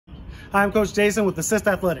Hi, I'm Coach Jason with Assist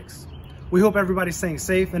Athletics. We hope everybody's staying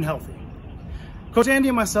safe and healthy. Coach Andy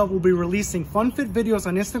and myself will be releasing fun fit videos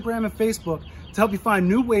on Instagram and Facebook to help you find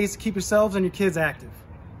new ways to keep yourselves and your kids active.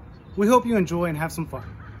 We hope you enjoy and have some fun.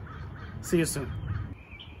 See you soon.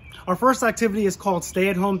 Our first activity is called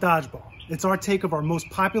Stay-at-Home Dodgeball. It's our take of our most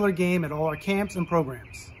popular game at all our camps and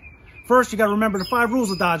programs. First, you got to remember the 5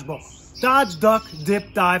 rules of dodgeball. Dodge, duck,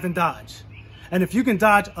 dip, dive, and dodge. And if you can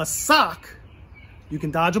dodge a sock, you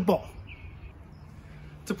can dodge a ball.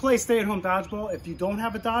 To play stay-at-home dodgeball, if you don't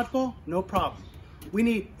have a dodgeball, no problem. We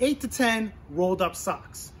need 8 to 10 rolled up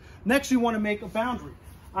socks. Next, you want to make a boundary.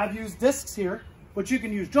 I've used discs here, but you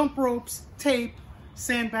can use jump ropes, tape,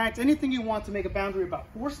 sandbags, anything you want to make a boundary about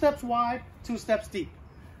 4 steps wide, 2 steps deep.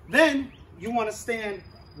 Then you want to stand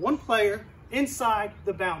one player inside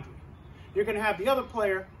the boundary. You're going to have the other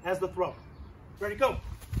player as the thrower. Ready, go.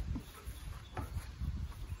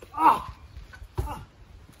 Ah! Ah.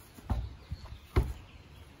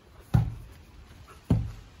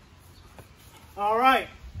 All right,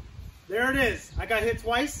 there it is. I got hit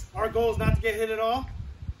twice. Our goal is not to get hit at all.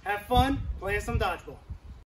 Have fun playing some dodgeball.